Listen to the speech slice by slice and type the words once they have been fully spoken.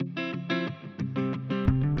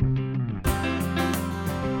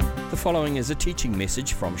following is a teaching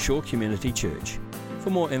message from Shore Community Church. For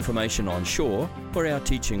more information on Shore or our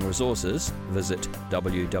teaching resources, visit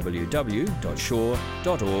www.shore.org.nz.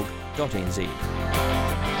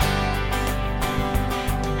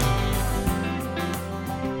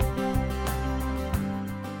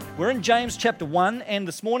 We're in James chapter 1, and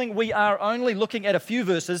this morning we are only looking at a few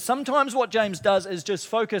verses. Sometimes what James does is just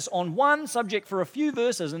focus on one subject for a few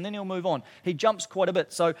verses, and then he'll move on. He jumps quite a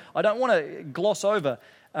bit, so I don't want to gloss over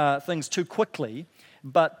things too quickly,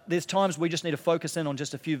 but there's times we just need to focus in on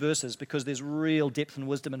just a few verses because there's real depth and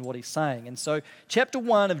wisdom in what he's saying. And so chapter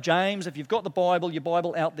 1 of James, if you've got the Bible, your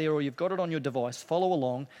Bible out there, or you've got it on your device, follow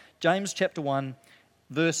along. James chapter 1,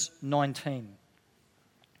 verse 19.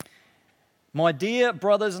 My dear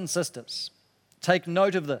brothers and sisters, take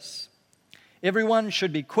note of this. Everyone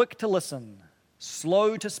should be quick to listen,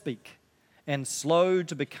 slow to speak, and slow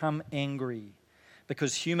to become angry,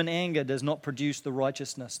 because human anger does not produce the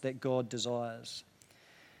righteousness that God desires.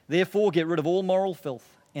 Therefore, get rid of all moral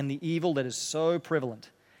filth and the evil that is so prevalent,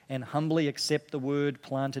 and humbly accept the word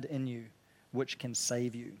planted in you, which can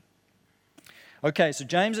save you. Okay, so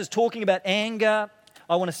James is talking about anger.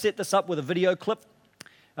 I want to set this up with a video clip.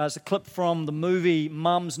 It's a clip from the movie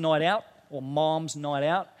Mum's Night Out, or Mom's Night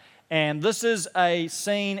Out. And this is a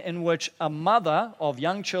scene in which a mother of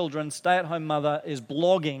young children, stay-at-home mother, is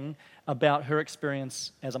blogging about her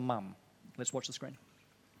experience as a mum. Let's watch the screen.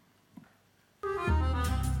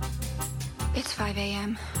 It's 5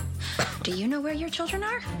 a.m. Do you know where your children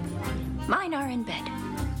are? Mine are in bed.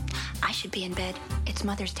 I should be in bed. It's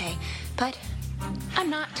Mother's Day. But I'm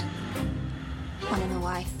not. Want to know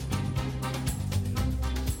why?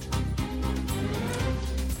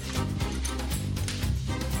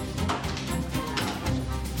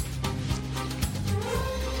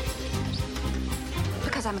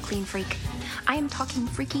 Because I'm a clean freak. I am talking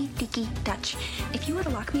freaky, deaky Dutch. If you were to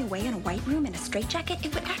lock me away in a white room in a straitjacket,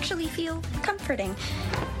 it would actually feel comforting.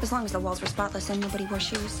 As long as the walls were spotless and nobody wore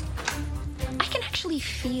shoes. I can actually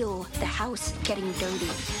feel the house getting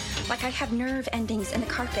dirty. Like I have nerve endings in the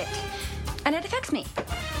carpet. And it affects me.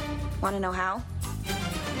 Want to know how?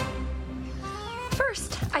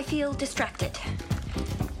 First, I feel distracted.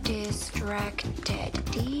 Distracted.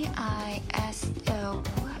 D-I-S-O.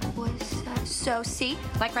 So see,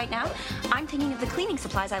 like right now, I'm thinking of the cleaning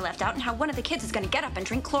supplies I left out and how one of the kids is going to get up and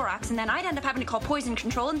drink Clorox, and then I'd end up having to call poison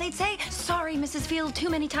control, and they'd say, sorry, Mrs. Field, too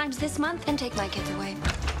many times this month, and take my kids away.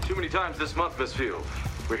 Too many times this month, Miss Field.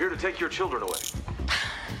 We're here to take your children away.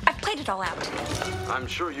 I've played it all out. I'm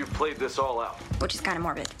sure you've played this all out. Which is kind of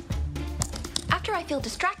morbid. After I feel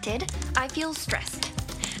distracted, I feel stressed.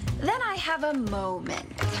 Then I have a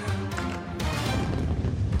moment.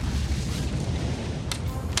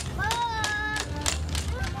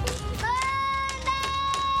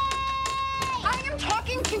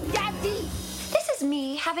 Talking to Daddy. This is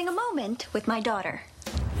me having a moment with my daughter.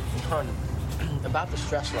 Hon, about the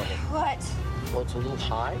stress level. What? Well, it's a little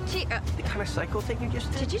high. Gee, The kind of psycho thing you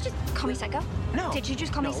just did? did you just call me psycho? No. Did you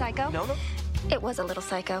just call me psycho? No. It was a little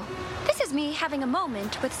psycho. This is me having a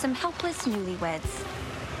moment with some helpless newlyweds.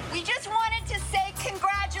 We just wanted to say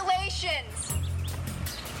congratulations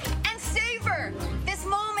and savor this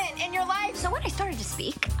moment in your life. So when I started to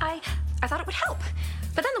speak, I thought it would help.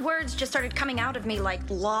 But then the words just started coming out of me like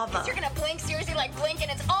lava. You're gonna blink, seriously, like blink,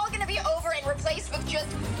 and it's all gonna be over and replaced with just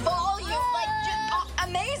volume, like just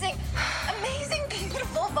amazing, amazing,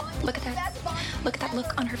 beautiful volume. Look at that. Look at that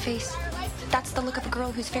look on her face. That's the look of a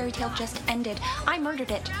girl whose fairy tale just ended. I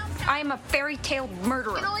murdered it. I am a fairy tale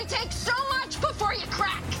murderer. It only takes so much before you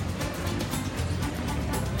crack.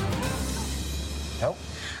 Help?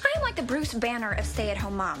 I am like the Bruce Banner of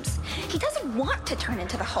stay-at-home moms. He doesn't want to turn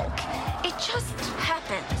into the Hulk. It just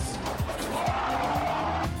happens.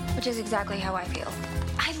 Which is exactly how I feel.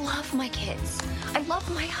 I love my kids. I love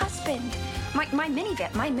my husband. My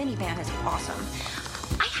minivan is awesome.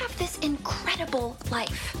 I have this incredible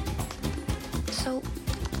life. So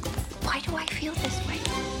why do I feel this way?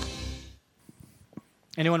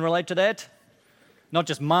 Anyone relate to that? Not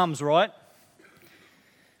just mums, right?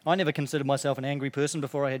 I never considered myself an angry person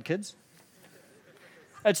before I had kids.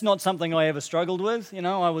 It's not something I ever struggled with. You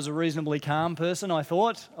know, I was a reasonably calm person, I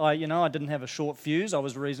thought. I didn't have a short fuse. I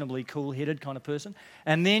was a reasonably cool-headed kind of person.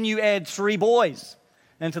 And then you add 3 boys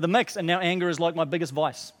into the mix, and now anger is like my biggest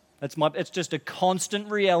vice. It's just a constant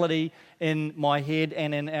reality in my head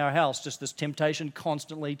and in our house, just this temptation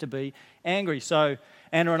constantly to be angry. So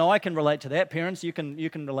Anna and I can relate to that. Parents, you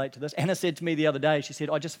can relate to this. Anna said to me the other day, she said,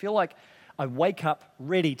 I just feel like I wake up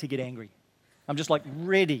ready to get angry. I'm just like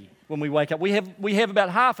ready when we wake up. We have about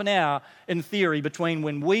half an hour in theory between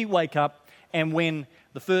when we wake up and when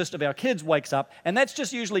the first of our kids wakes up, and that's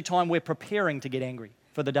just usually time we're preparing to get angry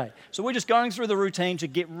for the day. So we're just going through the routine to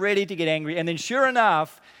get ready to get angry, and then sure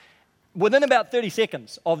enough, within about 30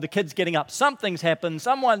 seconds of the kids getting up, something's happened,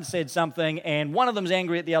 someone said something, and one of them's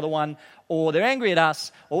angry at the other one, or they're angry at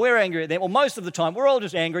us, or we're angry at them, or most of the time, we're all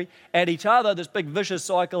just angry at each other, this big vicious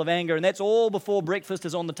cycle of anger, and that's all before breakfast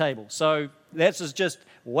is on the table. So this is just,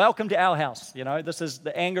 welcome to our house,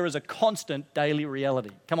 the anger is a constant daily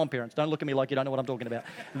reality. Come on, parents, don't look at me like you don't know what I'm talking about.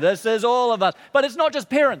 This is all of us. But it's not just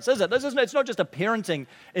parents, is it? It's not just a parenting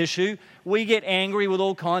issue. We get angry with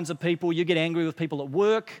all kinds of people. You get angry with people at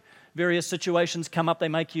work. Various situations come up, they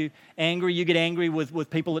make you angry. You get angry with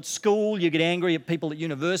people at school. You get angry at people at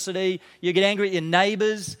university. You get angry at your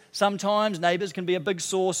neighbors sometimes. Neighbors can be a big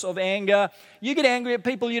source of anger. You get angry at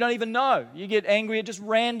people you don't even know. You get angry at just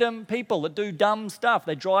random people that do dumb stuff.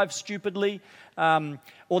 They drive stupidly.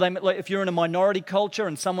 If you're in a minority culture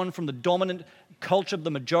and someone from the dominant culture,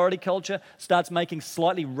 the majority culture, starts making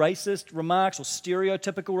slightly racist remarks or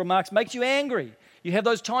stereotypical remarks, makes you angry. You have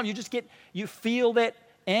those times, you feel that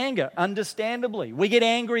anger, understandably. We get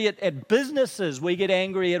angry at businesses, we get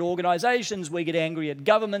angry at organizations, we get angry at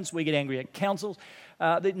governments, we get angry at councils,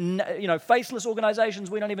 faceless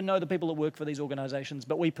organizations. We don't even know the people that work for these organizations,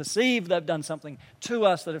 but we perceive they've done something to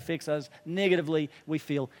us that affects us negatively. We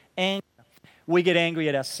feel anger. We get angry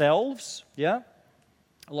at ourselves, yeah?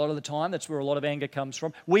 A lot of the time, that's where a lot of anger comes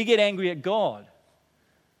from. We get angry at God.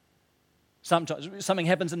 Sometimes something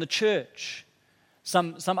happens in the church.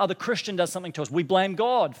 Some other Christian does something to us. We blame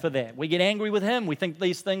God for that. We get angry with him. We think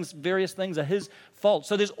various things are his fault.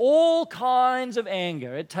 So there's all kinds of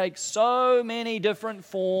anger. It takes so many different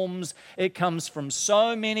forms. It comes from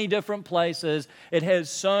so many different places. It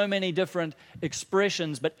has so many different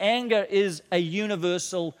expressions. But anger is a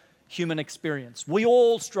universal human experience. We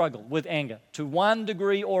all struggle with anger to one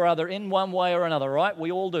degree or other, in one way or another, right?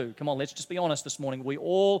 We all do. Come on, let's just be honest this morning. We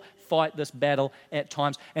all fight this battle at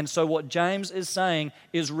times. And so what James is saying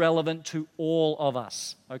is relevant to all of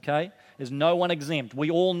us, okay? There's no one exempt. We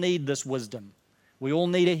all need this wisdom. We all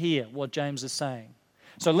need to hear what James is saying.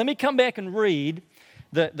 So let me come back and read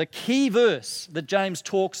the key verse that James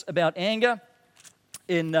talks about anger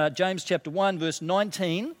in James chapter 1, verse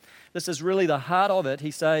 19. This is really the heart of it.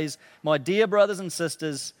 He says, "My dear brothers and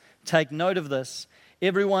sisters, take note of this.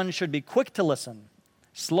 Everyone should be quick to listen,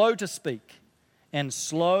 slow to speak, and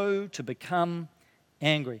slow to become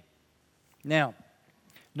angry." Now,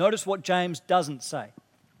 notice what James doesn't say.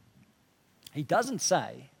 He doesn't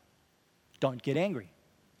say, don't get angry.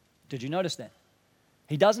 Did you notice that?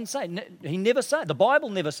 He doesn't say, he never says, the Bible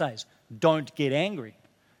never says, don't get angry.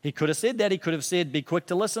 He could have said that. He could have said, be quick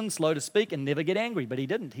to listen, slow to speak, and never get angry. But he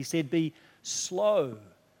didn't. He said, be slow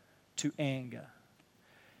to anger.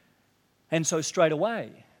 And so straight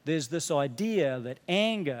away, there's this idea that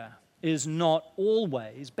anger is not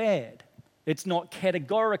always bad. It's not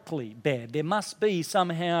categorically bad. There must be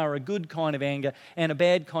somehow a good kind of anger and a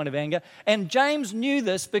bad kind of anger. And James knew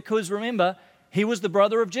this because, remember, he was the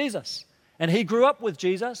brother of Jesus. And he grew up with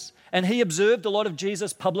Jesus, and he observed a lot of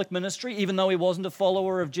Jesus' public ministry. Even though he wasn't a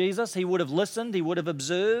follower of Jesus, he would have listened, he would have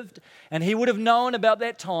observed, and he would have known about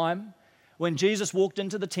that time when Jesus walked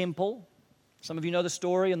into the temple. Some of you know the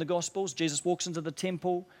story in the Gospels. Jesus walks into the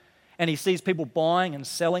temple, and he sees people buying and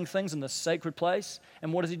selling things in the sacred place.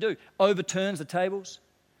 And what does he do? Overturns the tables.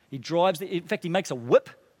 He in fact, he makes a whip.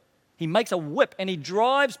 He makes a whip, and he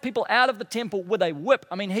drives people out of the temple with a whip.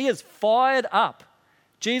 I mean, he is fired up.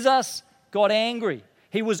 Jesus got angry.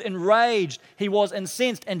 He was enraged. He was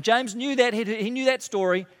incensed. And James knew that. He knew that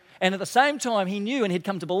story. And at the same time, he knew and he'd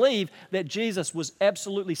come to believe that Jesus was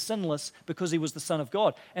absolutely sinless because he was the Son of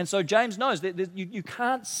God. And so James knows that you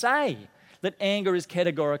can't say that anger is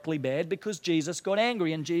categorically bad because Jesus got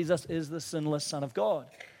angry and Jesus is the sinless Son of God.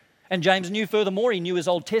 And James knew furthermore, he knew his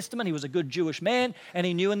Old Testament. He was a good Jewish man. And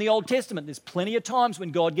he knew in the Old Testament there's plenty of times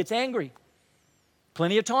when God gets angry.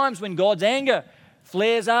 Plenty of times when God's anger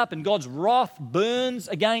flares up and God's wrath burns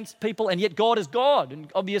against people, and yet God is God,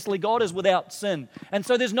 and obviously God is without sin. And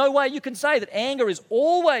so there's no way you can say that anger is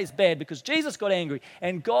always bad because Jesus got angry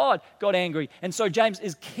and God got angry. And so James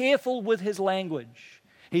is careful with his language.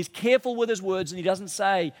 He's careful with his words, and he doesn't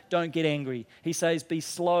say, don't get angry. He says, be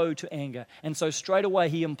slow to anger. And so straight away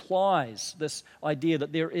he implies this idea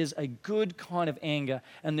that there is a good kind of anger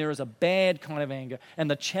and there is a bad kind of anger. And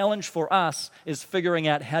the challenge for us is figuring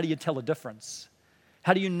out, how do you tell the difference?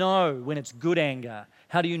 How do you know when it's good anger?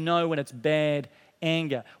 How do you know when it's bad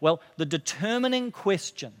anger? Well, the determining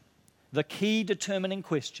question, the key determining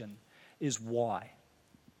question is why?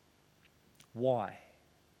 Why?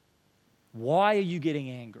 Why are you getting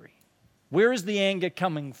angry? Where is the anger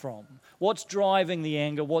coming from? What's driving the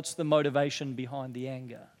anger? What's the motivation behind the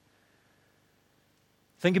anger?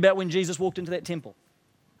 Think about when Jesus walked into that temple.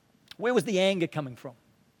 Where was the anger coming from?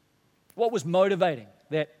 What was motivating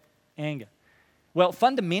that anger? Well,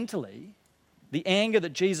 fundamentally, the anger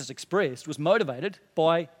that Jesus expressed was motivated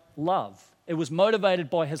by love. It was motivated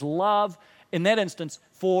by his love, in that instance,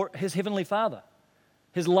 for his heavenly Father,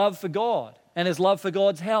 his love for God, and his love for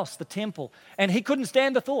God's house, the temple. And he couldn't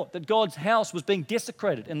stand the thought that God's house was being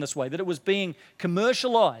desecrated in this way, that it was being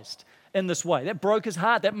commercialized in this way. That broke his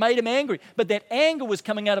heart. That made him angry. But that anger was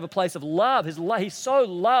coming out of a place of love. He so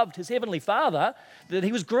loved his heavenly Father that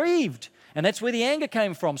he was grieved. And that's where the anger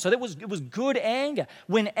came from. So it was good anger.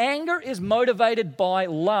 When anger is motivated by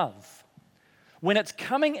love, when it's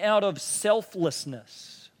coming out of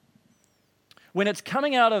selflessness, when it's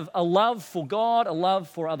coming out of a love for God, a love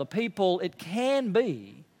for other people, it can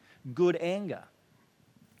be good anger.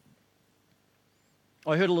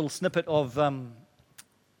 I heard a little snippet of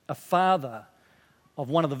a father of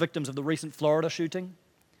one of the victims of the recent Florida shooting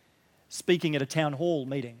speaking at a town hall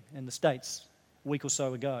meeting in the States a week or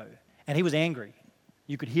so ago. And he was angry.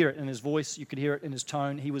 You could hear it in his voice. You could hear it in his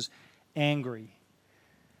tone. He was angry.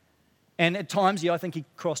 And at times, I think he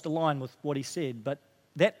crossed a line with what he said. But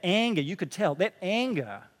that anger, you could tell, that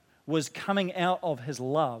anger was coming out of his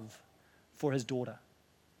love for his daughter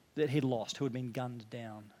that he'd lost, who had been gunned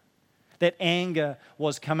down. That anger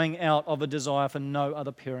was coming out of a desire for no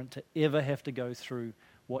other parent to ever have to go through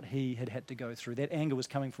what he had had to go through. That anger was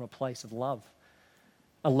coming from a place of love,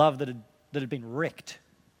 a love that had been wrecked.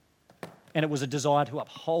 And it was a desire to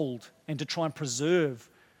uphold and to try and preserve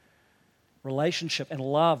relationship and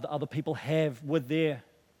love that other people have with their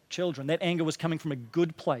children. That anger was coming from a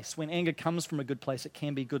good place. When anger comes from a good place, it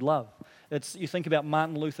can be good love. You think about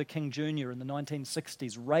Martin Luther King Jr. in the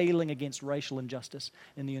 1960s, railing against racial injustice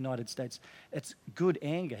in the United States. It's good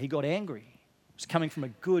anger. He got angry. It was coming from a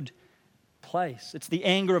good place. It's the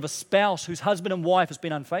anger of a spouse whose husband and wife has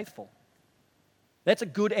been unfaithful. That's a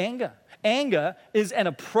good anger. Anger is an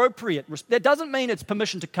appropriate response. That doesn't mean it's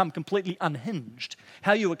permission to come completely unhinged.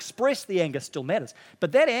 How you express the anger still matters.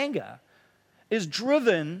 But that anger is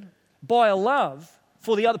driven by a love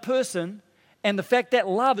for the other person, and the fact that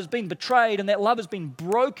love has been betrayed and that love has been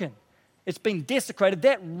broken, it's been desecrated,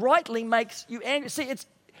 that rightly makes you angry. See,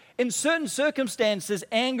 in certain circumstances,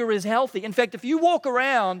 anger is healthy. In fact, if you walk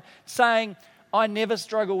around saying, I never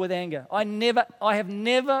struggle with anger. I have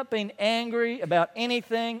never been angry about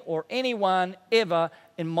anything or anyone ever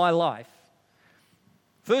in my life.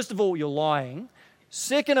 First of all, you're lying.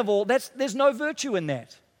 Second of all, there's no virtue in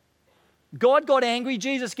that. God got angry,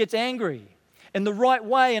 Jesus gets angry. In the right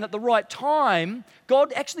way and at the right time,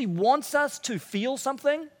 God actually wants us to feel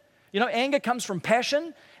something. You know, anger comes from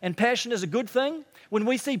passion, and passion is a good thing. When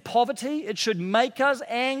we see poverty, it should make us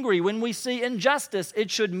angry. When we see injustice, it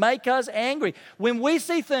should make us angry. When we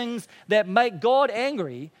see things that make God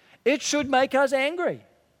angry, it should make us angry.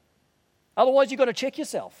 Otherwise, you've got to check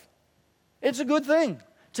yourself. It's a good thing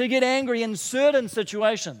to get angry in certain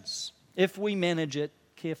situations if we manage it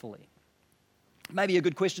carefully. Maybe a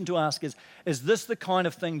good question to ask is this the kind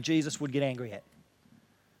of thing Jesus would get angry at?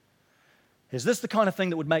 Is this the kind of thing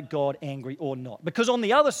that would make God angry or not? Because on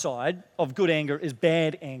the other side of good anger is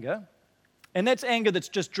bad anger, and that's anger that's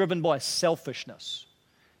just driven by selfishness.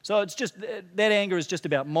 So it's just, that anger is just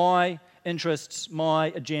about my interests, my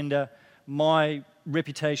agenda, my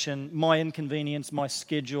reputation, my inconvenience, my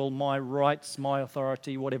schedule, my rights, my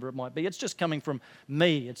authority, whatever it might be. It's just coming from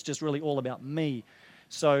me. It's just really all about me.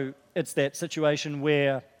 So it's that situation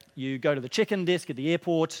where you go to the check-in desk at the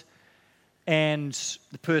airport, and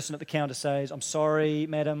the person at the counter says, I'm sorry,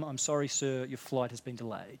 madam, I'm sorry, sir, your flight has been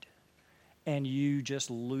delayed. And you just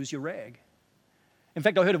lose your rag. In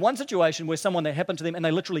fact, I heard of one situation where that happened to them and they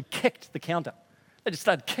literally kicked the counter. They just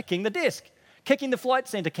started kicking the desk, kicking the flight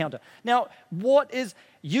center counter. Now,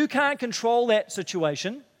 you can't control that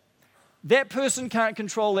situation. That person can't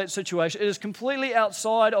control that situation. It is completely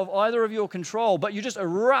outside of either of your control, but you just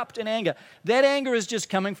erupt in anger. That anger is just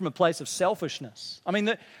coming from a place of selfishness. I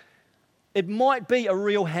mean, it might be a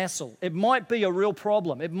real hassle. It might be a real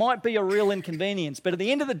problem. It might be a real inconvenience. But at the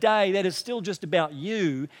end of the day, that is still just about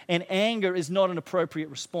you, and anger is not an appropriate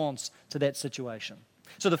response to that situation.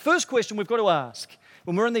 So the first question we've got to ask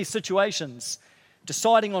when we're in these situations,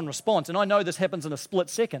 deciding on response, and I know this happens in a split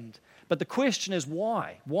second, but the question is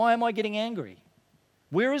why? Why am I getting angry?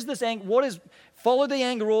 Where is this anger? Follow the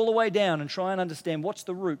anger all the way down and try and understand what's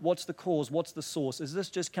the root, what's the cause, what's the source. Is this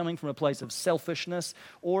just coming from a place of selfishness,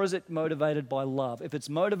 or is it motivated by love? If it's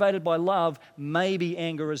motivated by love, maybe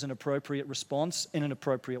anger is an appropriate response in an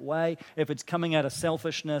appropriate way. If it's coming out of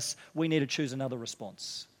selfishness, we need to choose another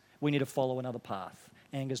response. We need to follow another path.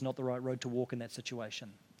 Anger is not the right road to walk in that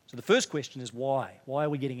situation. So the first question is why? Why are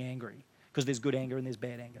we getting angry? Because there's good anger and there's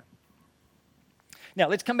bad anger. Now,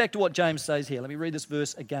 let's come back to what James says here. Let me read this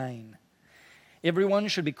verse again. Everyone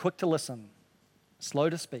should be quick to listen, slow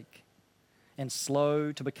to speak, and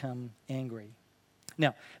slow to become angry.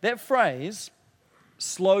 Now, that phrase,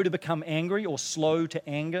 slow to become angry or slow to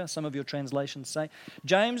anger, some of your translations say,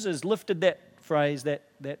 James has lifted that phrase,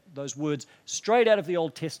 those words, straight out of the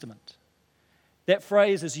Old Testament. That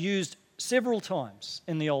phrase is used several times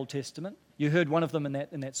in the Old Testament. You heard one of them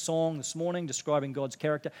in that song this morning describing God's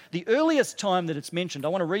character. The earliest time that it's mentioned, I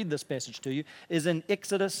want to read this passage to you, is in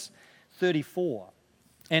Exodus 34.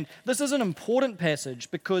 And this is an important passage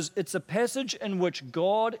because it's a passage in which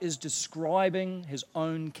God is describing his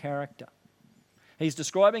own character. He's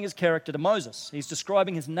describing his character to Moses. He's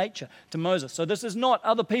describing his nature to Moses. So this is not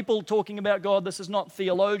other people talking about God. This is not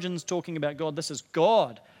theologians talking about God. This is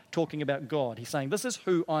God talking about God. He's saying, this is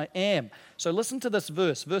who I am. So listen to this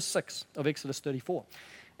verse 6 of Exodus 34.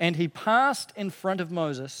 And he passed in front of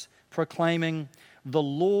Moses, proclaiming, the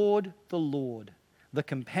Lord, the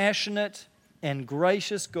compassionate and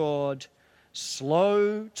gracious God,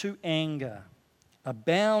 slow to anger,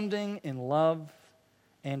 abounding in love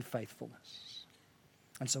and faithfulness.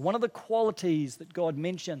 And so one of the qualities that God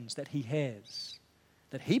mentions that he has,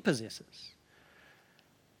 that he possesses,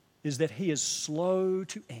 is that he is slow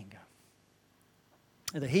to anger.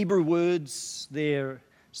 The Hebrew words there,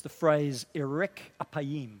 it's the phrase erek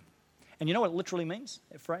apayim. And you know what it literally means,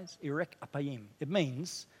 that phrase? Erek apayim. It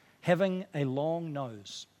means having a long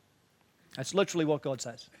nose. That's literally what God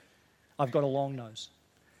says. I've got a long nose.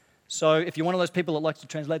 So if you're one of those people that likes to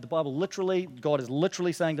translate the Bible literally, God is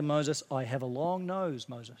literally saying to Moses, I have a long nose,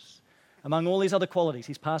 Moses. Among all these other qualities,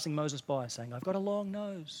 he's passing Moses by saying, I've got a long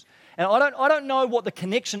nose. And I don't know what the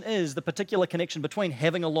connection is, the particular connection between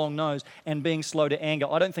having a long nose and being slow to anger.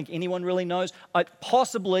 I don't think anyone really knows.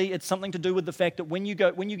 Possibly it's something to do with the fact that when you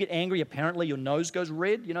get angry, apparently your nose goes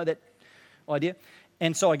red. You know that idea?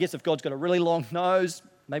 And so I guess if God's got a really long nose,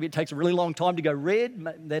 maybe it takes a really long time to go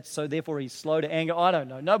red. So therefore he's slow to anger. I don't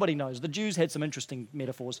know. Nobody knows. The Jews had some interesting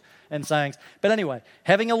metaphors and sayings. But anyway,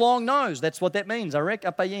 having a long nose, that's what that means. Arek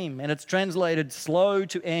apayim. And it's translated slow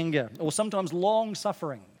to anger or sometimes long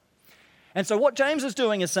suffering. And so what James is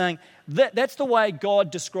doing is saying that's the way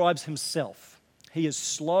God describes himself. He is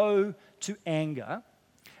slow to anger.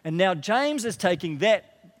 And now James is taking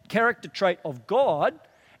that character trait of God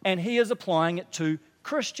and he is applying it to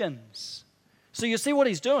Christians. So you see what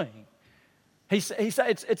he's doing.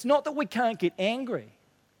 It's not that we can't get angry.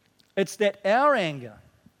 It's that our anger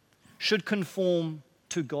should conform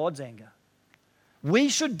to God's anger. We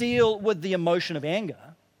should deal with the emotion of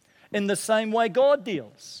anger in the same way God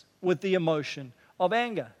deals with the emotion of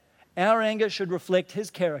anger. Our anger should reflect his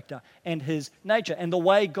character and his nature. And the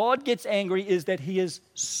way God gets angry is that he is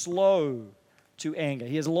slow to anger.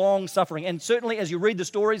 He is long suffering. And certainly as you read the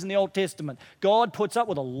stories in the Old Testament, God puts up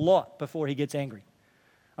with a lot before he gets angry.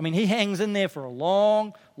 I mean, he hangs in there for a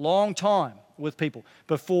long, long time with people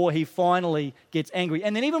before he finally gets angry.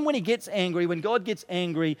 And then even when he gets angry, when God gets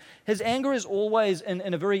angry, his anger is always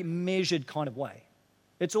in a very measured kind of way.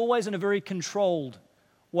 It's always in a very controlled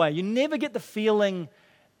way. You never get the feeling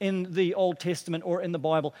in the Old Testament or in the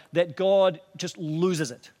Bible that God just loses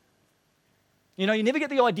it. You know, you never get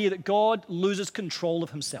the idea that God loses control of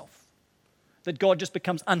himself, that God just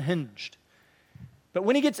becomes unhinged. But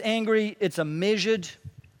when he gets angry, it's a measured,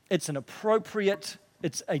 it's an appropriate,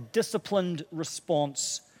 it's a disciplined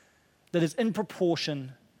response that is in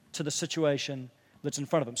proportion to the situation that's in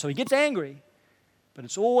front of him. So he gets angry, but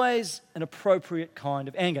it's always an appropriate kind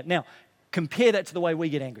of anger. Now, compare that to the way we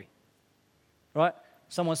get angry, right?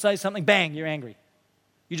 Someone says something, bang, you're angry.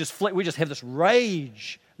 We just have this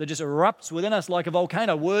rage that just erupts within us like a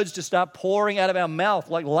volcano. Words just start pouring out of our mouth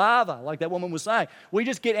like lava, like that woman was saying. We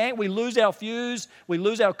just get angry. We lose our fuse. We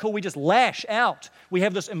lose our cool. We just lash out. We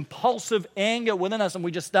have this impulsive anger within us, and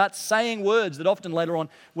we just start saying words that often later on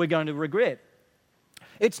we're going to regret.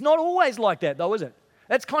 It's not always like that, though, is it?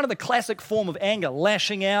 That's kind of the classic form of anger,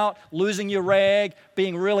 lashing out, losing your rag,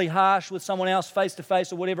 being really harsh with someone else face to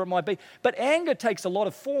face or whatever it might be. But anger takes a lot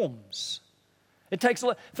of forms. It takes a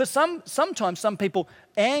lot. For sometimes some people,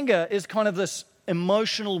 anger is kind of this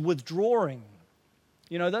emotional withdrawing.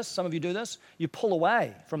 You know this? Some of you do this. You pull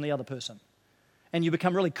away from the other person and you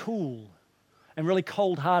become really cool and really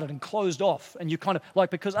cold-hearted and closed off, and you kind of like,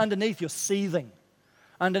 because underneath you're seething.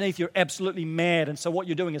 Underneath you're absolutely mad, and so what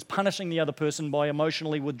you're doing is punishing the other person by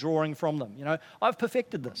emotionally withdrawing from them. You know, I've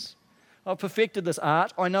perfected this. I've perfected this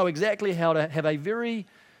art. I know exactly how to have a very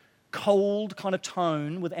cold kind of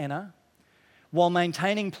tone with Anna while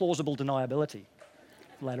maintaining plausible deniability.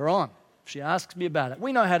 Later on, if she asks me about it,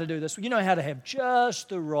 we know how to do this. You know how to have just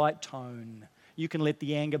the right tone. You can let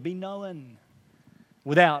the anger be known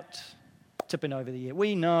without tipping over the ear.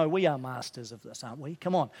 We know we are masters of this, aren't we?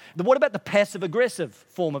 Come on. What about the passive-aggressive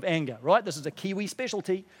form of anger, right? This is a Kiwi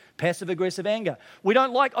specialty, passive-aggressive anger. We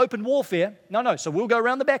don't like open warfare. No. So we'll go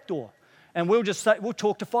around the back door and we'll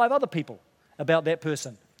talk to 5 other people about that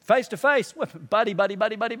person. Face to face, buddy.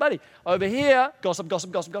 Over here, gossip.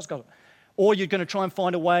 Or you're going to try and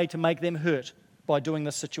find a way to make them hurt by doing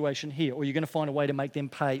this situation here, or you're going to find a way to make them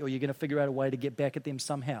pay, or you're going to figure out a way to get back at them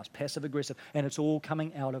somehow. It's passive-aggressive, and it's all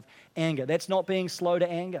coming out of anger. That's not being slow to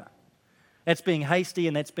anger. That's being hasty,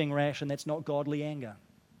 and that's being rash, and that's not godly anger.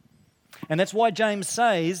 And that's why James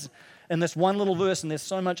says in this one little verse, and there's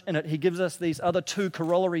so much in it, he gives us these other 2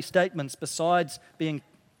 corollary statements besides being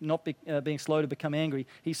slow to become angry.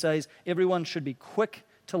 He says everyone should be quick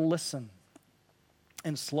to listen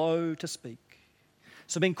and slow to speak.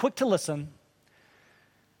 So being quick to listen,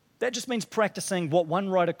 that just means practicing what one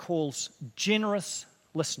writer calls generous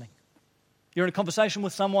listening. You're in a conversation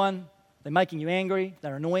with someone, they're making you angry,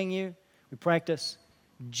 they're annoying you. We practice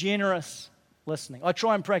generous listening. I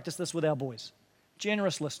try and practice this with our boys.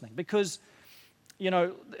 Generous listening, because you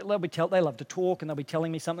know, they love to talk, and they'll be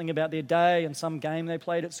telling me something about their day and some game they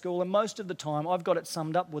played at school, and most of the time I've got it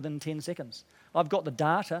summed up within 10 seconds. I've got the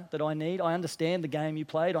data that I need. I understand the game you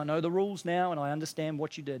played. I know the rules now, and I understand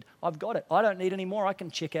what you did. I've got it. I don't need any more. I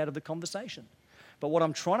can check out of the conversation. But what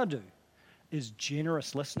I'm trying to do is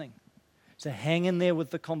generous listening. So hang in there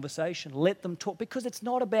with the conversation. Let them talk, because it's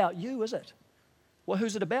not about you, is it? Well,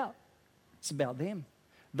 who's it about? It's about them.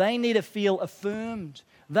 They need to feel affirmed.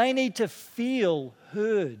 They need to feel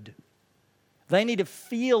heard. They need to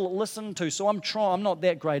feel listened to. So I'm not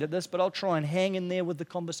that great at this, but I'll try and hang in there with the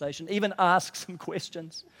conversation, even ask some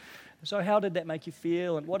questions. So how did that make you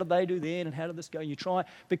feel? And what did they do then? And how did this go? And you try,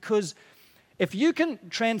 because if you can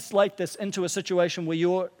translate this into a situation where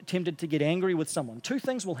you're tempted to get angry with someone, 2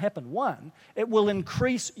 things will happen. 1, it will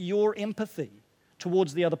increase your empathy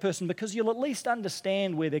towards the other person, because you'll at least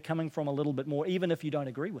understand where they're coming from a little bit more, even if you don't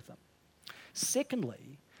agree with them.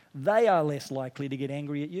 Secondly, they are less likely to get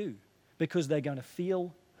angry at you, because they're going to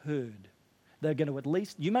feel heard. They're going to at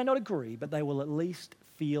least, you may not agree, but they will at least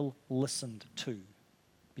feel listened to.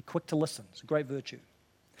 Be quick to listen. It's a great virtue.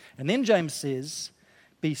 And then James says,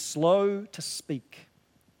 be slow to speak.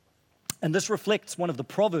 And this reflects one of the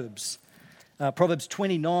Proverbs. Proverbs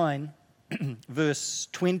 29, verse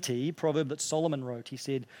 20, proverb that Solomon wrote. He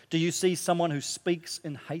said, do you see someone who speaks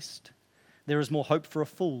in haste? There is more hope for a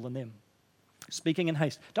fool than them. Speaking in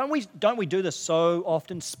haste. Don't we do this so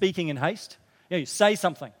often, speaking in haste? You know, you say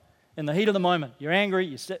something in the heat of the moment. You're angry,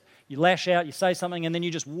 you lash out, you say something, and then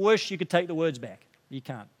you just wish you could take the words back. You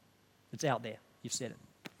can't. It's out there. You've said it.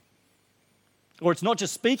 Or it's not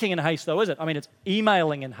just speaking in haste, though, is it? I mean, it's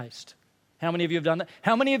emailing in haste. How many of you have done that?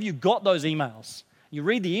 How many of you got those emails? You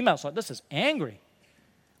read the emails like, this is angry.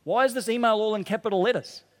 Why is this email all in capital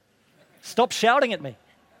letters? Stop shouting at me.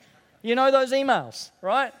 You know those emails,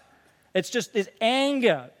 right? It's just, there's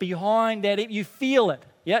anger behind that. You feel it.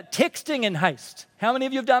 Yeah, texting in haste. How many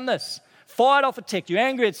of you have done this? Fired off a text. You're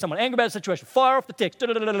angry at someone, angry about a situation. Fire off the text.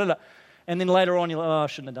 And then later on, you're like, oh, I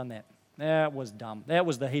shouldn't have done that. That was dumb. That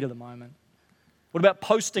was the heat of the moment. What about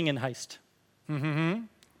posting in haste?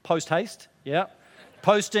 Post haste, yeah.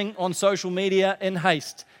 Posting on social media in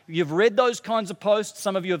haste. You've read those kinds of posts.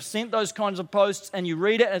 Some of you have sent those kinds of posts, and you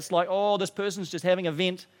read it, and it's like, oh, this person's just having a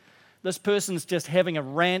vent. This person's just having a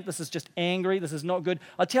rant. This is just angry. This is not good.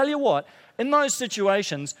 I tell you what, in those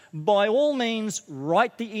situations, by all means,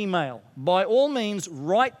 write the email. By all means,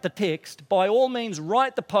 write the text. By all means,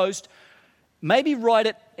 write the post. Maybe write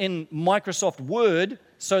it in Microsoft Word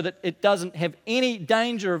so that it doesn't have any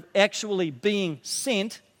danger of actually being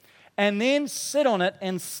sent, and then sit on it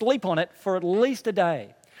and sleep on it for at least a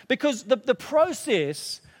day. Because the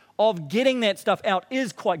process of getting that stuff out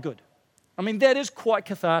is quite good. I mean, that is quite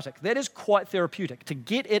cathartic. That is quite therapeutic to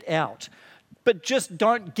get it out. But just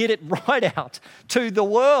don't get it right out to the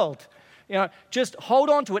world. You know, just hold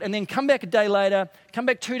on to it and then come back a day later, come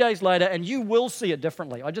back 2 days later, and you will see it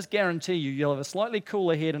differently. I just guarantee you, you'll have a slightly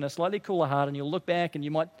cooler head and a slightly cooler heart, and you'll look back and you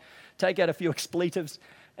might take out a few expletives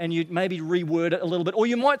and you maybe reword it a little bit. Or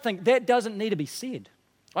you might think, that doesn't need to be said.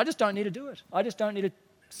 I just don't need to do it. I just don't need to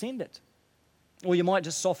send it. Or you might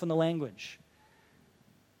just soften the language.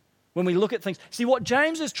 when we look at things. See, what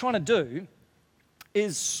James is trying to do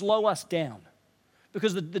is slow us down.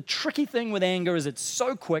 Because the tricky thing with anger is it's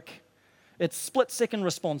so quick, it's split-second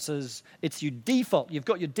responses, it's your default. You've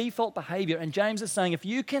got your default behavior, and James is saying if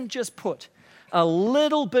you can just put a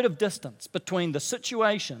little bit of distance between the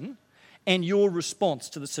situation and your response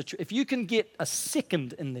to the situation, if you can get a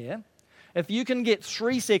second in there, if you can get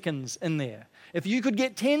 3 seconds in there, if you could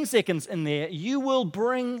get 10 seconds in there, you will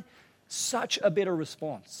bring such a better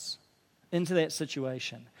response into that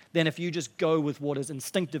situation than if you just go with what is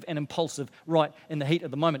instinctive and impulsive right in the heat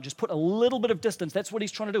of the moment. Just put a little bit of distance. That's what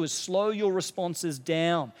he's trying to do, is slow your responses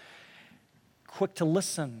down. Quick to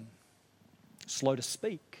listen, slow to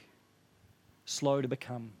speak, slow to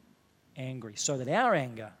become angry, so that our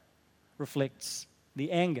anger reflects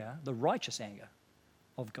the anger, the righteous anger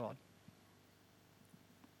of God.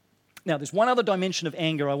 Now, there's one other dimension of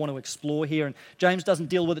anger I want to explore here, and James doesn't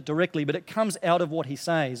deal with it directly, but it comes out of what he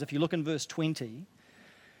says. If you look in verse 20,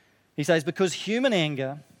 he says, because human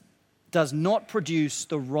anger does not produce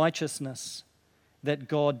the righteousness that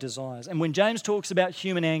God desires. And when James talks about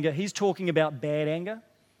human anger, he's talking about bad anger,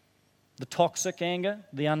 the toxic anger,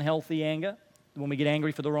 the unhealthy anger, when we get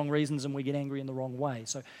angry for the wrong reasons and we get angry in the wrong way.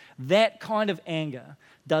 So that kind of anger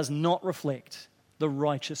does not reflect the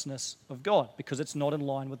righteousness of God, because it's not in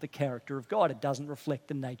line with the character of God. It doesn't reflect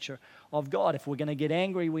the nature of God. If we're going to get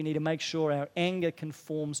angry, we need to make sure our anger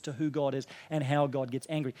conforms to who God is and how God gets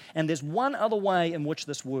angry. And there's one other way in which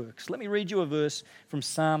this works. Let me read you a verse from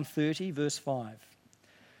Psalm 30, verse 5.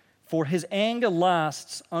 For his anger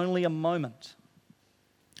lasts only a moment,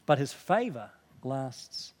 but his favor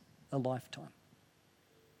lasts a lifetime.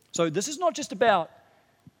 So this is not just about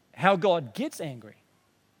how God gets angry,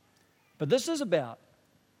 but this is about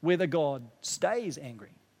whether God stays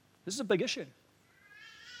angry. This is a big issue.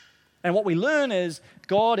 And what we learn is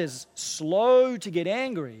God is slow to get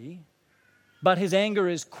angry, but his anger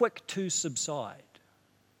is quick to subside.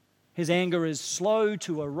 His anger is slow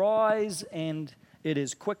to arise, and it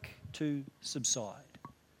is quick to subside.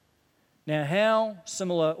 Now, how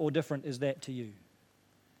similar or different is that to you?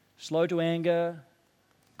 Slow to anger,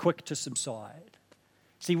 quick to subside.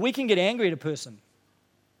 See, we can get angry at a person,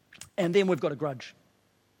 and then we've got a grudge.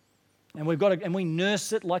 And we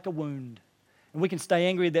nurse it like a wound. And we can stay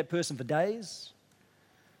angry at that person for days,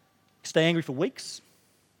 stay angry for weeks,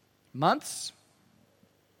 months,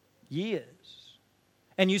 years.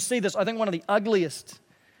 And you see this, I think one of the ugliest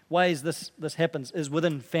ways this happens is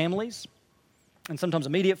within families, and sometimes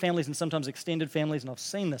immediate families and sometimes extended families, and I've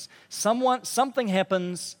seen this. Something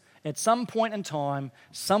happens at some point in time,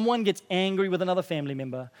 someone gets angry with another family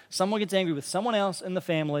member, someone gets angry with someone else in the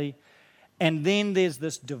family, and then there's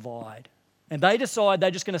this divide. And they decide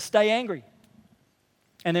they're just going to stay angry.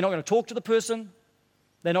 And they're not going to talk to the person.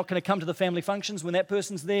 They're not going to come to the family functions when that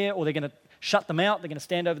person's there, or they're going to shut them out. They're going to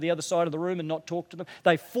stand over the other side of the room and not talk to them.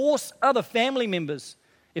 They force other family members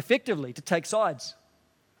effectively to take sides.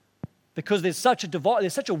 Because there's such a divide,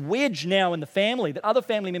 there's such a wedge now in the family that other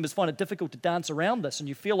family members find it difficult to dance around this, and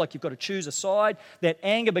you feel like you've got to choose a side. That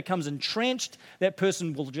anger becomes entrenched. That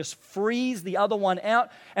person will just freeze the other one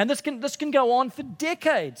out, and this can go on for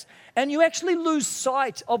decades. And you actually lose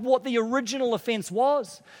sight of what the original offense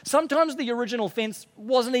was. Sometimes the original offense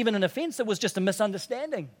wasn't even an offense; it was just a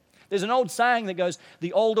misunderstanding. There's an old saying that goes,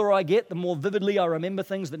 "The older I get, the more vividly I remember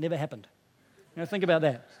things that never happened." Think about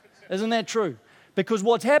that. Isn't that true? Because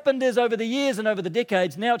what's happened is over the years and over the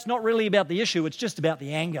decades, now it's not really about the issue, it's just about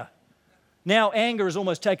the anger. Now anger has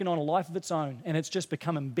almost taken on a life of its own, and it's just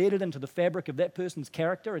become embedded into the fabric of that person's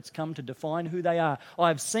character. It's come to define who they are.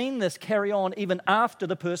 I've seen this carry on even after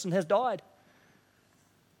the person has died.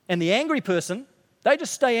 And the angry person, they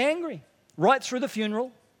just stay angry right through the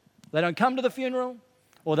funeral. They don't come to the funeral,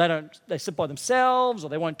 or they sit by themselves, or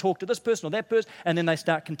they won't talk to this person or that person, and then they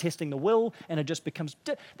start contesting the will, and it just becomes,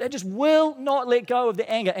 they just will not let go of the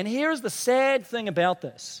anger. And here's the sad thing about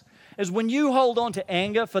this, is when you hold on to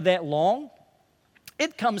anger for that long,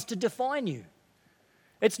 it comes to define you.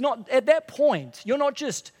 It's not, at that point, you're not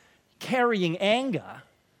just carrying anger,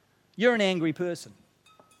 you're an angry person.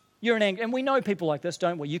 And we know people like this,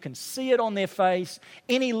 don't we? You can see it on their face.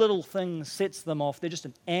 Any little thing sets them off. They're just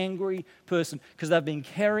an angry person because they've been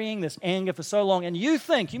carrying this anger for so long. And you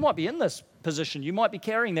think, you might be in this position, you might be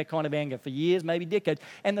carrying that kind of anger for years, maybe decades.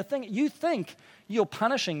 And you think you're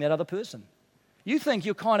punishing that other person. You think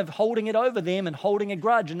you're kind of holding it over them and holding a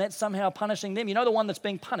grudge, and that's somehow punishing them. You know, the one that's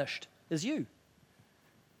being punished is you.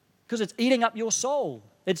 Because it's eating up your soul.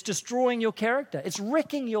 It's destroying your character. It's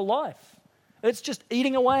wrecking your life. It's just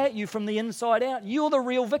eating away at you from the inside out. You're the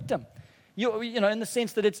real victim. In the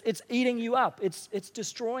sense that it's eating you up. It's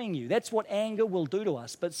destroying you. That's what anger will do to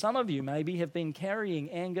us. But some of you maybe have been carrying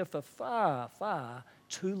anger for far, far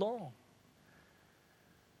too long.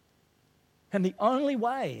 And the only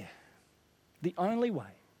way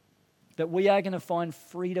that we are going to find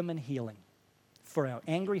freedom and healing for our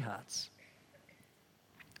angry hearts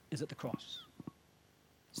is at the cross.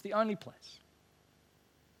 It's the only place.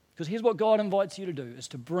 Because here's what God invites you to do, is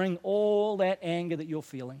to bring all that anger that you're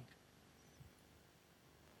feeling,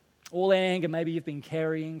 all that anger maybe you've been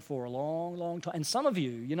carrying for a long, long time. And some of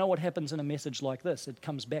you know what happens in a message like this? It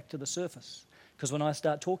comes back to the surface. Because when I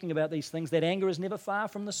start talking about these things, that anger is never far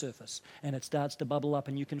from the surface, and it starts to bubble up,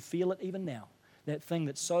 and you can feel it even now. That thing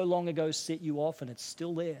that so long ago set you off, and it's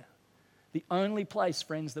still there. The only place,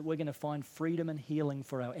 friends, that we're going to find freedom and healing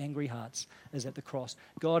for our angry hearts is at the cross.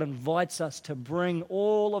 God invites us to bring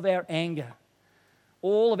all of our anger,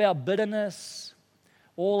 all of our bitterness,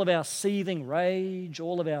 all of our seething rage,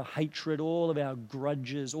 all of our hatred, all of our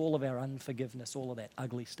grudges, all of our unforgiveness, all of that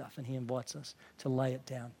ugly stuff. And He invites us to lay it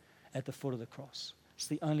down at the foot of the cross. It's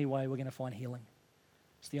the only way we're going to find healing.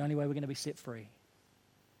 It's the only way we're going to be set free.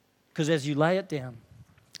 Because as you lay it down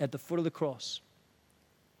at the foot of the cross,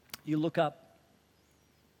 you look up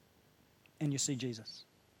and you see Jesus.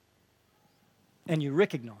 And you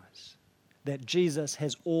recognize that Jesus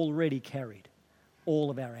has already carried all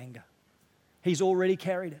of our anger. He's already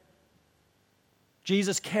carried it.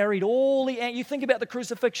 Jesus carried all the anger. You think about the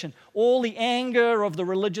crucifixion. All the anger of the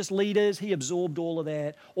religious leaders, He absorbed all of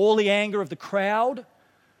that. All the anger of the crowd,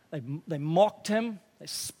 they mocked Him. They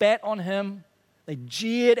spat on Him. They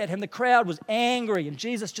jeered at Him. The crowd was angry, and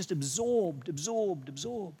Jesus just absorbed.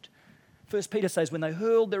 1 Peter says when they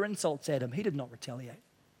hurled their insults at Him, He did not retaliate.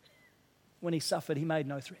 When He suffered, He made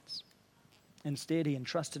no threats. Instead, He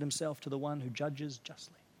entrusted Himself to the one who judges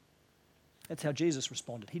justly. That's how Jesus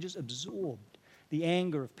responded. He just absorbed the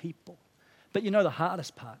anger of people. But the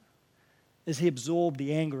hardest part is He absorbed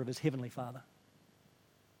the anger of His Heavenly Father.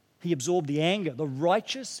 He absorbed the anger, the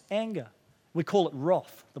righteous anger. We call it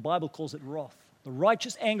wrath. The Bible calls it wrath. The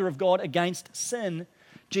righteous anger of God against sin,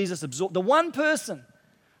 Jesus absorbed. The one person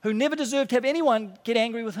who never deserved to have anyone get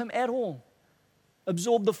angry with Him at all,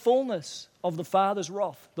 absorbed the fullness of the Father's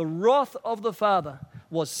wrath. The wrath of the Father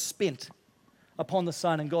was spent upon the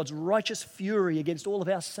Son, and God's righteous fury against all of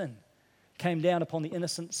our sin came down upon the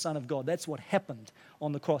innocent Son of God. That's what happened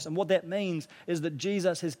on the cross. And what that means is that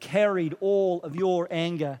Jesus has carried all of your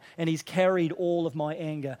anger, and He's carried all of my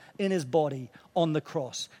anger in His body on the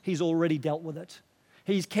cross. He's already dealt with it.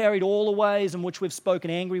 He's carried all the ways in which we've spoken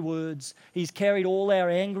angry words. He's carried all our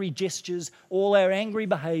angry gestures, all our angry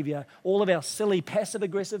behavior, all of our silly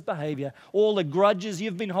passive-aggressive behavior, all the grudges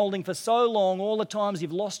you've been holding for so long, all the times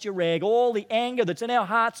you've lost your rag, all the anger that's in our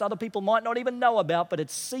hearts other people might not even know about, but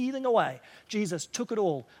it's seething away. Jesus took it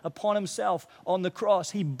all upon Himself on the cross.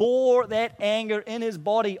 He bore that anger in His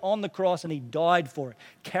body on the cross, and He died for it,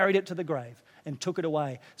 carried it to the grave, and took it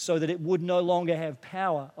away so that it would no longer have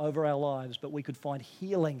power over our lives, but we could find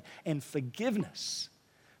healing and forgiveness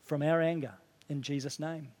from our anger in Jesus'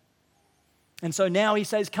 name. And so now He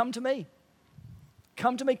says, come to me.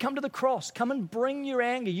 Come to me, come to the cross. Come and bring your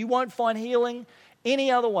anger. You won't find healing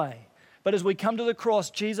any other way. But as we come to the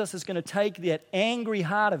cross, Jesus is going to take that angry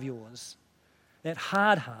heart of yours, that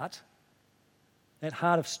hard heart, that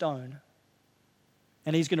heart of stone,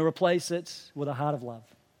 and He's going to replace it with a heart of love,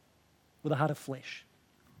 with a heart of flesh,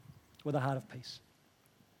 with a heart of peace.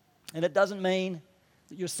 And it doesn't mean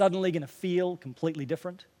that you're suddenly going to feel completely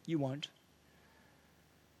different. You won't.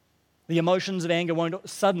 The emotions of anger won't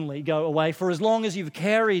suddenly go away. For as long as you've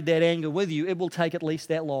carried that anger with you, it will take at least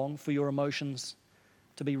that long for your emotions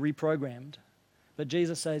to be reprogrammed. But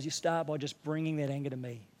Jesus says, you start by just bringing that anger to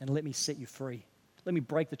me and let me set you free. Let me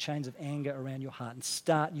break the chains of anger around your heart and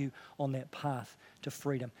start you on that path to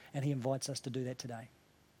freedom. And He invites us to do that today.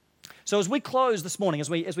 So as we close this morning, as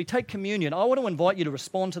we take communion, I want to invite you to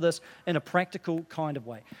respond to this in a practical kind of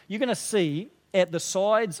way. You're going to see at the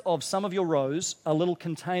sides of some of your rows a little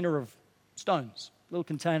container of stones, a little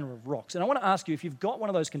container of rocks. And I want to ask you, if you've got one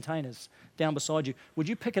of those containers down beside you, would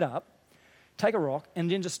you pick it up, take a rock, and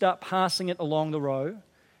then just start passing it along the row?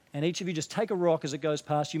 And each of you just take a rock as it goes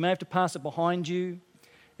past. You may have to pass it behind you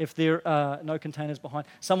if there are no containers behind.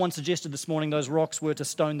 Someone suggested this morning those rocks were to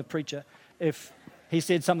stone the preacher if he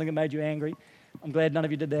said something that made you angry. I'm glad none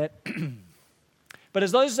of you did that. But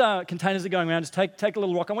as those containers are going around, just take a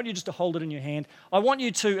little rock. I want you just to hold it in your hand. I want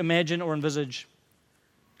you to imagine or envisage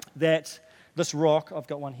that this rock, I've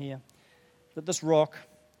got one here, that this rock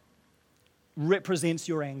represents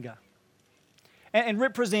your anger and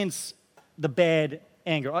represents the bad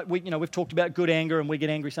anger. We've talked about good anger, and we get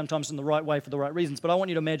angry sometimes in the right way for the right reasons, but I want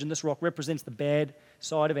you to imagine this rock represents the bad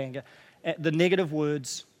side of anger. The negative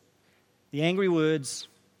words, the angry words.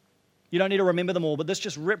 You don't need to remember them all, but this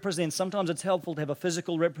just represents, sometimes it's helpful to have a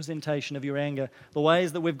physical representation of your anger, the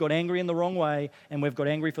ways that we've got angry in the wrong way, and we've got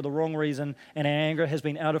angry for the wrong reason, and our anger has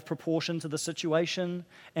been out of proportion to the situation,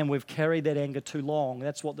 and we've carried that anger too long.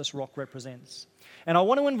 That's what this rock represents. And I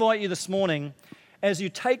want to invite you this morning, as you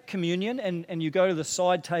take communion and you go to the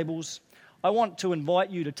side tables, I want to invite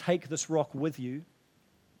you to take this rock with you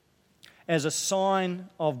as a sign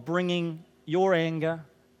of bringing your anger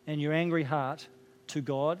and your angry heart to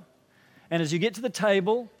God. And as you get to the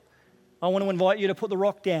table, I want to invite you to put the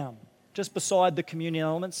rock down, just beside the communion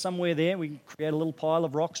elements, somewhere there. We can create a little pile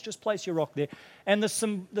of rocks. Just place your rock there. And the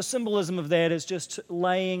symbolism of that is just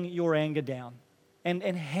laying your anger down and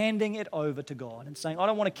handing it over to God and saying, I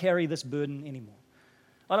don't want to carry this burden anymore.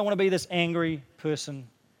 I don't want to be this angry person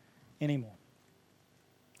anymore.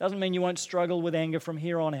 Doesn't mean you won't struggle with anger from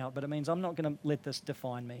here on out, but it means I'm not going to let this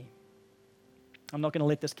define me. I'm not going to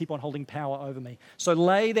let this keep on holding power over me. So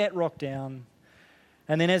lay that rock down,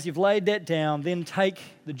 and then as you've laid that down, then take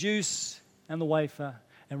the juice and the wafer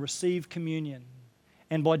and receive communion.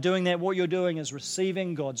 And by doing that, what you're doing is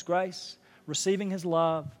receiving God's grace, receiving His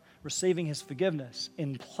love, receiving His forgiveness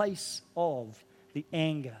in place of the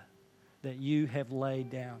anger that you have laid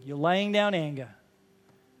down. You're laying down anger,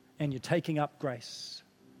 and you're taking up grace.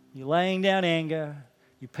 You're laying down anger,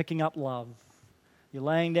 you're picking up love. You're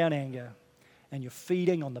laying down anger, and you're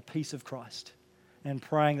feeding on the peace of Christ and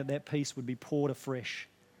praying that that peace would be poured afresh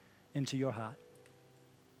into your heart.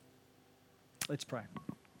 Let's pray.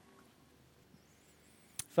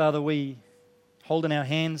 Father, we hold in our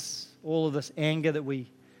hands all of this anger that we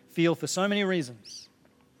feel for so many reasons.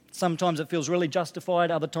 Sometimes it feels really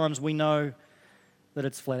justified. Other times we know that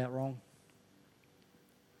it's flat out wrong.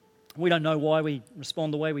 We don't know why we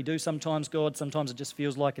respond the way we do sometimes, God. Sometimes it just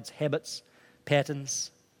feels like it's habits,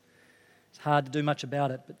 patterns. It's hard to do much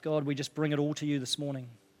about it, but God, we just bring it all to you this morning.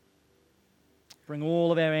 Bring all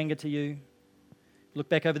of our anger to you. Look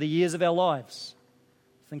back over the years of our lives.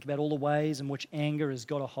 Think about all the ways in which anger has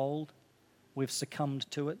got a hold. We've succumbed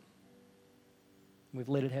to it. We've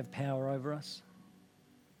let it have power over us.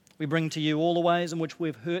 We bring to you all the ways in which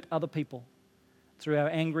we've hurt other people through our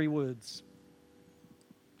angry words,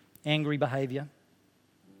 angry behavior,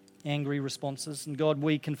 angry responses. And God,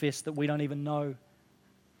 we confess that we don't even know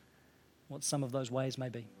what some of those ways may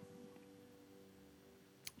be.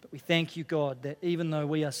 But we thank you, God, that even though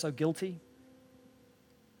we are so guilty,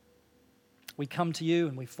 we come to you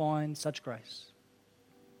and we find such grace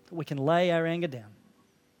that we can lay our anger down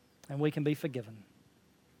and we can be forgiven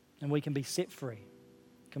and we can be set free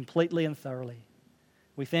completely and thoroughly.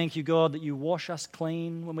 We thank you, God, that you wash us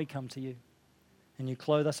clean when we come to you and you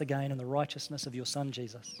clothe us again in the righteousness of your Son,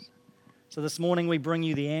 Jesus. So this morning we bring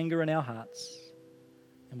you the anger in our hearts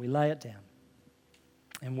and we lay it down.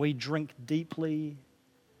 And we drink deeply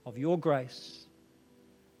of your grace,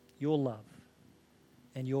 your love,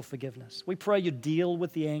 and your forgiveness. We pray you deal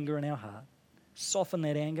with the anger in our heart. Soften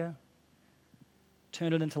that anger.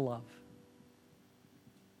 Turn it into love.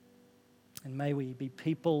 And may we be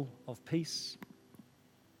people of peace,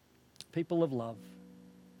 people of love,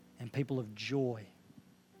 and people of joy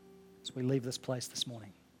as we leave this place this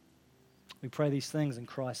morning. We pray these things in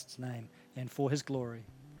Christ's name and for His glory.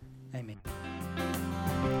 Amen.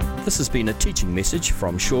 This has been a teaching message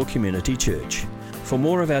from Shore Community Church. For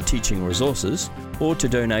more of our teaching resources, or to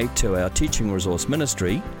donate to our teaching resource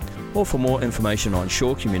ministry, or for more information on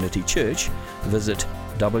Shore Community Church, visit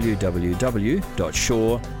www.shore.org.nz.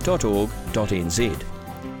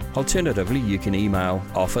 Alternatively, you can email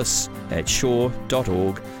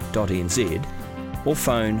office@shore.org.nz or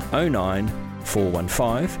phone 09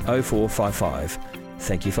 415 0455.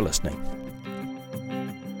 Thank you for listening.